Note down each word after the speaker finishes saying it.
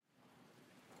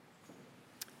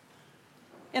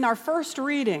In our first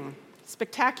reading,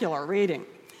 spectacular reading,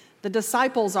 the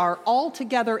disciples are all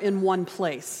together in one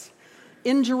place,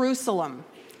 in Jerusalem,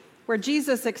 where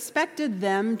Jesus expected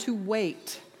them to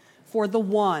wait for the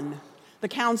one, the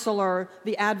counselor,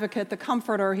 the advocate, the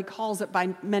comforter, he calls it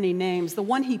by many names, the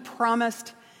one he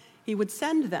promised he would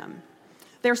send them.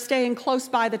 They're staying close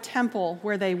by the temple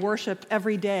where they worship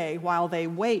every day while they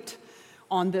wait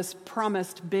on this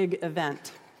promised big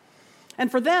event. And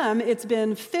for them, it's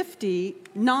been 50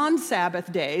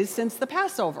 non-Sabbath days since the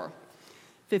Passover,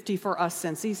 50 for us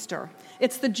since Easter.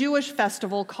 It's the Jewish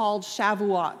festival called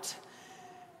Shavuot,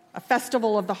 a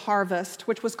festival of the harvest,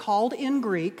 which was called in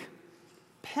Greek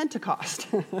Pentecost.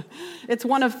 It's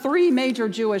one of 3 major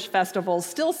Jewish festivals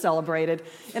still celebrated.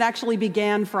 It actually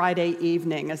began Friday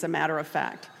evening, as a matter of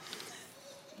fact.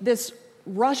 This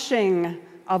rushing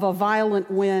of a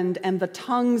violent wind and the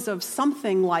tongues of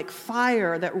something like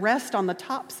fire that rest on the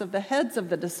tops of the heads of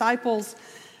the disciples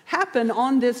happen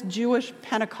on this Jewish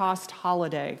Pentecost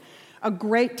holiday, a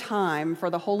great time for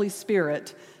the Holy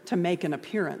Spirit to make an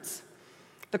appearance.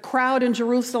 The crowd in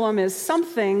Jerusalem is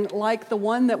something like the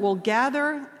one that will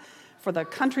gather for the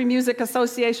Country Music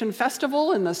Association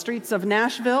Festival in the streets of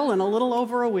Nashville in a little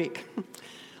over a week.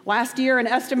 Last year, an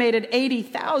estimated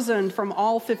 80,000 from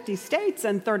all 50 states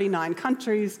and 39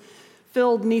 countries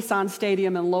filled Nissan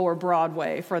Stadium in Lower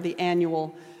Broadway for the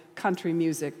annual country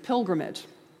music pilgrimage.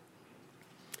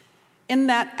 In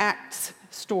that Acts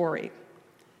story,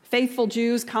 faithful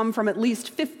Jews come from at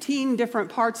least 15 different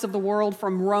parts of the world,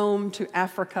 from Rome to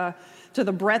Africa to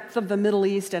the breadth of the Middle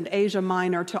East and Asia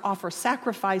Minor, to offer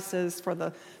sacrifices for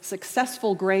the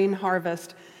successful grain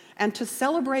harvest and to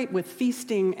celebrate with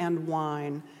feasting and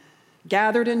wine.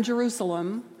 Gathered in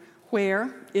Jerusalem,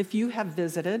 where, if you have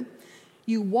visited,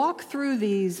 you walk through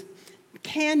these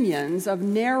canyons of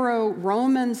narrow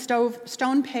Roman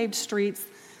stone-paved streets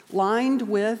lined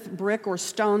with brick or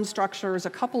stone structures a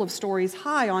couple of stories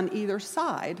high on either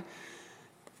side.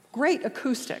 Great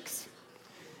acoustics.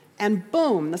 And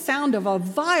boom, the sound of a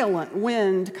violent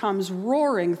wind comes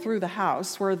roaring through the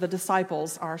house where the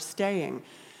disciples are staying.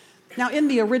 Now, in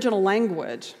the original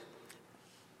language,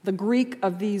 the Greek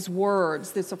of these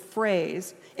words, this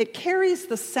phrase, it carries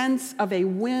the sense of a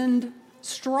wind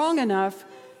strong enough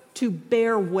to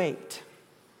bear weight.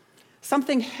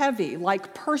 Something heavy,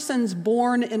 like persons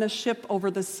born in a ship over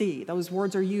the sea. Those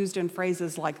words are used in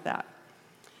phrases like that.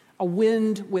 A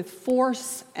wind with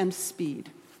force and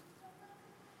speed.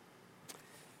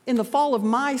 In the fall of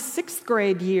my 6th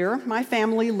grade year, my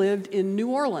family lived in New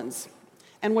Orleans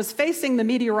and was facing the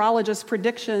meteorologist's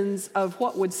predictions of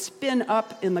what would spin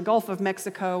up in the Gulf of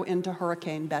Mexico into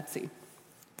Hurricane Betsy.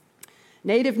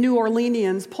 Native New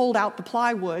Orleanians pulled out the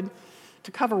plywood to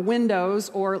cover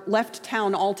windows or left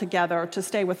town altogether to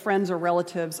stay with friends or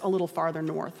relatives a little farther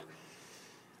north.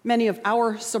 Many of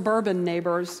our suburban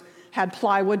neighbors had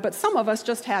plywood, but some of us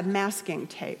just had masking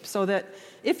tape so that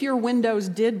if your windows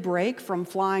did break from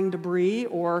flying debris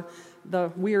or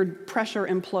the weird pressure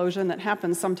implosion that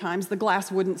happens sometimes, the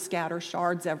glass wouldn't scatter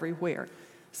shards everywhere.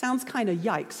 Sounds kind of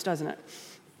yikes, doesn't it?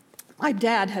 My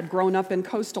dad had grown up in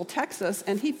coastal Texas,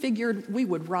 and he figured we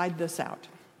would ride this out.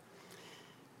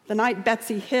 The night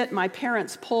Betsy hit, my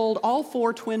parents pulled all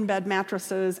 4 twin-bed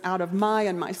mattresses out of my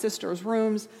and my sister's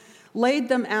rooms, laid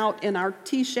them out in our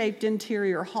T-shaped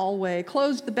interior hallway,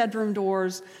 closed the bedroom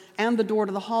doors and the door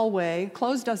to the hallway,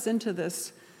 closed us into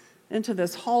this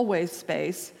hallway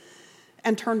space,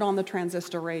 and turned on the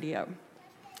transistor radio.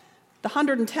 The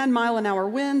 110-mile-an-hour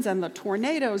winds and the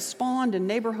tornadoes spawned in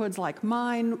neighborhoods like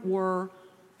mine were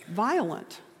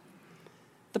violent.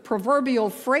 The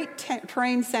proverbial freight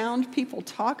train sound people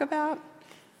talk about,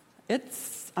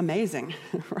 it's amazing,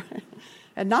 right?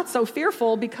 And not so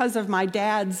fearful because of my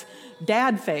dad's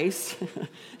dad face,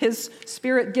 his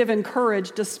spirit-given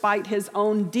courage despite his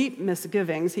own deep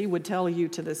misgivings, he would tell you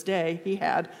to this day, he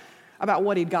had about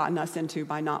what he'd gotten us into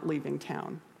by not leaving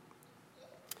town.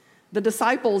 The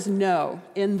disciples know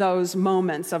in those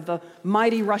moments of the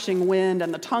mighty rushing wind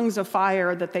and the tongues of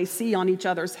fire that they see on each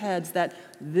other's heads that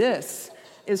this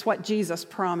is what Jesus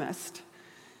promised.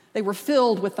 They were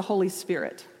filled with the Holy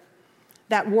Spirit,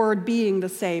 that word being the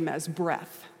same as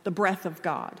breath, the breath of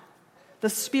God, the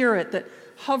Spirit that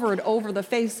hovered over the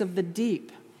face of the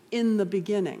deep in the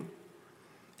beginning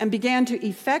and began to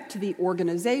effect the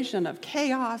organization of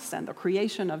chaos and the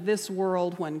creation of this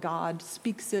world when God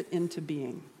speaks it into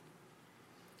being.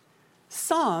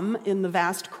 Some in the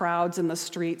vast crowds in the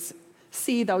streets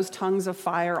see those tongues of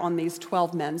fire on these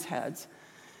 12 men's heads,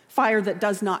 fire that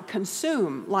does not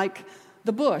consume, like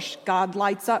the bush God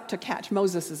lights up to catch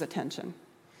Moses' attention.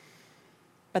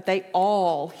 But they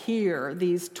all hear,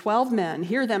 these 12 men,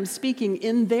 hear them speaking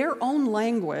in their own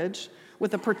language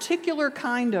with a particular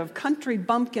kind of country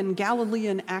bumpkin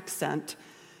Galilean accent,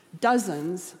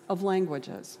 dozens of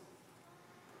languages.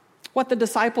 What the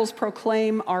disciples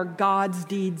proclaim are God's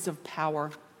deeds of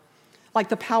power, like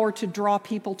the power to draw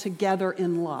people together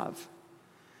in love,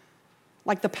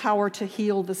 like the power to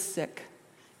heal the sick,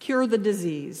 cure the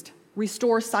diseased,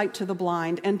 restore sight to the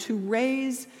blind, and to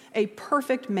raise a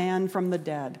perfect man from the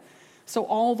dead, so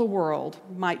all the world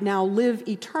might now live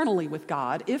eternally with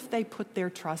God if they put their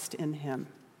trust in him.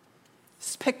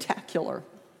 Spectacular.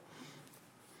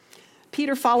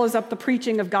 Peter follows up the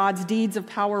preaching of God's deeds of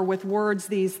power with words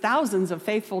these thousands of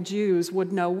faithful Jews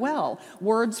would know well,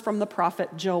 words from the prophet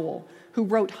Joel, who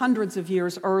wrote hundreds of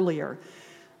years earlier,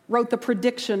 wrote the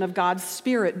prediction of God's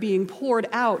Spirit being poured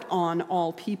out on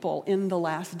all people in the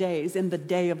last days, in the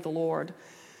day of the Lord,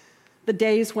 the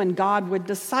days when God would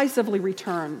decisively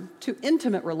return to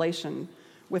intimate relation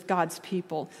with God's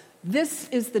people. This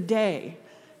is the day.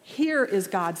 Here is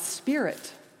God's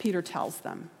Spirit, Peter tells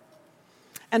them.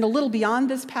 And a little beyond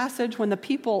this passage, when the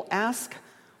people ask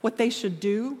what they should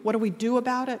do, what do we do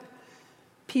about it?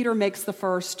 Peter makes the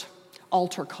first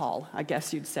altar call, I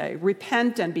guess you'd say.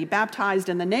 Repent and be baptized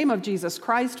in the name of Jesus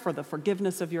Christ for the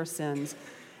forgiveness of your sins,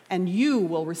 and you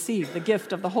will receive the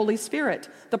gift of the Holy Spirit,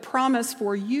 the promise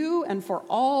for you and for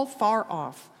all far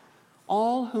off,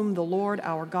 all whom the Lord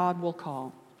our God will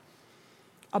call.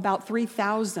 About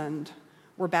 3,000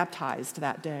 were baptized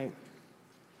that day.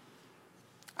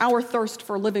 Our thirst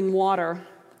for living water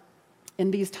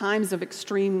in these times of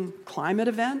extreme climate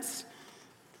events,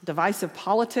 divisive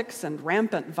politics, and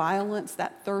rampant violence,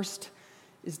 that thirst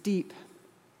is deep.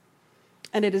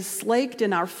 And it is slaked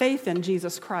in our faith in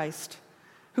Jesus Christ,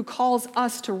 who calls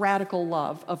us to radical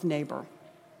love of neighbor,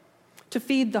 to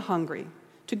feed the hungry,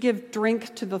 to give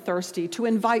drink to the thirsty, to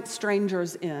invite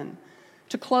strangers in,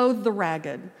 to clothe the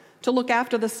ragged, to look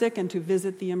after the sick, and to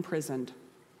visit the imprisoned.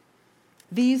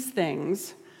 These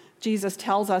things, Jesus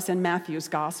tells us in Matthew's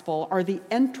gospel, are the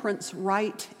entrance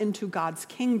right into God's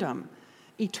kingdom,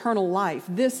 eternal life.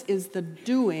 This is the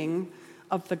doing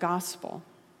of the gospel.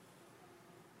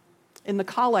 In the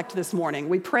collect this morning,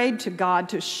 we prayed to God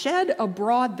to shed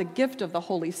abroad the gift of the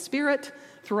Holy Spirit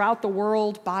throughout the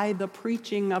world by the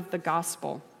preaching of the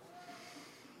gospel.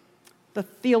 The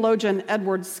theologian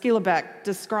Edward Skilebeck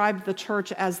described the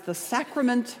church as the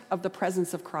sacrament of the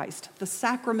presence of Christ, the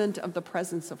sacrament of the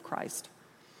presence of Christ.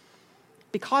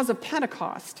 Because of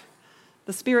Pentecost,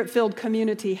 the Spirit-filled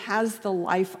community has the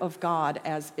life of God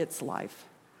as its life.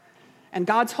 And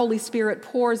God's Holy Spirit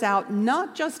pours out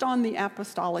not just on the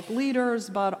apostolic leaders,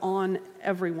 but on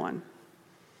everyone.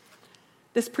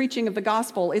 This preaching of the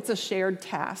gospel, it's a shared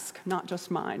task, not just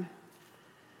mine.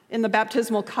 In the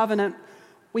baptismal covenant,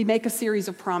 we make a series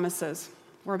of promises.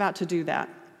 We're about to do that.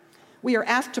 We are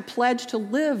asked to pledge to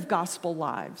live gospel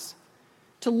lives,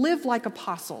 to live like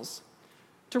apostles,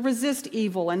 to resist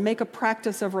evil and make a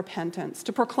practice of repentance,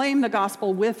 to proclaim the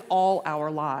gospel with all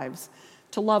our lives,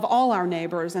 to love all our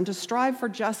neighbors, and to strive for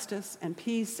justice and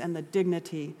peace and the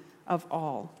dignity of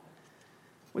all.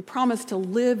 We promise to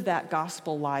live that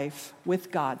gospel life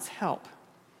with God's help.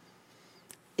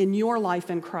 In your life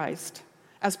in Christ,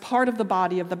 as part of the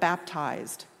body of the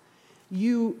baptized,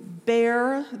 you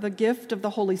bear the gift of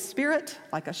the Holy Spirit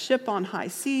like a ship on high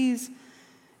seas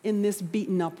in this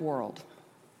beaten-up world.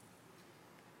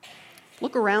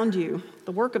 Look around you.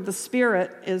 The work of the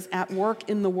Spirit is at work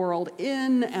in the world,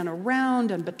 in and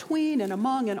around and between and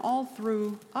among and all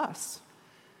through us.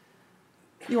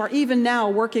 You are even now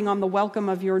working on the welcome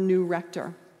of your new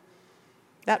rector,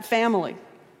 that family,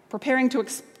 preparing to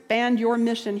expand your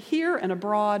mission here and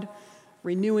abroad,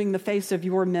 renewing the face of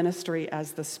your ministry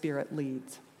as the Spirit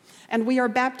leads. And we are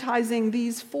baptizing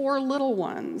these 4 little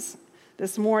ones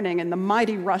this morning in the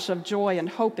mighty rush of joy and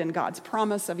hope in God's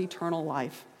promise of eternal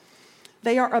life.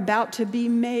 They are about to be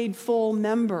made full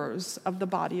members of the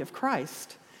body of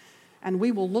Christ. And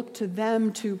we will look to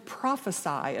them to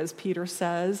prophesy, as Peter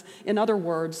says, in other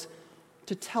words,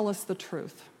 to tell us the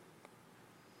truth.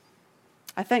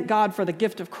 I thank God for the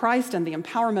gift of Christ and the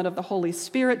empowerment of the Holy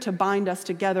Spirit to bind us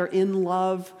together in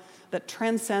love that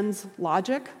transcends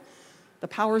logic, the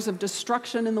powers of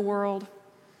destruction in the world,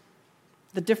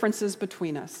 the differences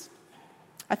between us.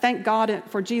 I thank God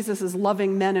for Jesus'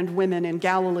 loving men and women in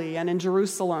Galilee and in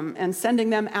Jerusalem and sending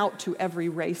them out to every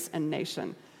race and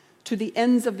nation, to the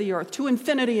ends of the earth, to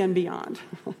infinity and beyond,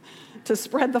 to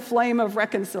spread the flame of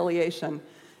reconciliation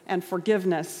and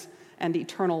forgiveness and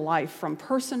eternal life from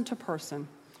person to person,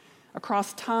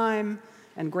 across time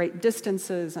and great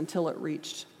distances until it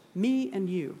reached me and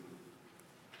you.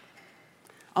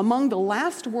 Among the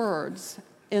last words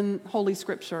in Holy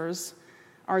Scriptures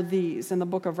are these in the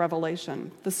book of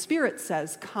Revelation. The Spirit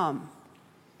says, "Come."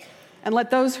 And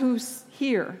let those who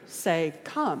hear say,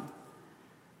 "Come."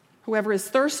 Whoever is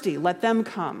thirsty, let them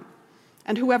come.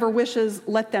 And whoever wishes,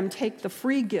 let them take the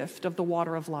free gift of the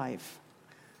water of life.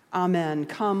 Amen.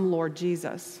 Come, Lord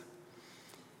Jesus.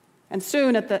 And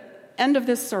soon at the end of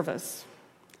this service,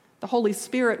 the Holy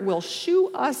Spirit will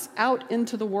shoo us out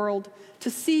into the world to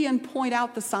see and point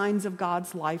out the signs of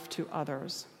God's life to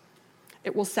others.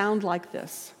 It will sound like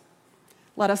this.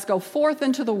 Let us go forth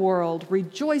into the world,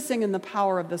 rejoicing in the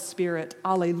power of the Spirit.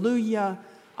 Alleluia,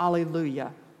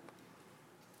 alleluia.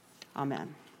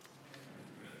 Amen.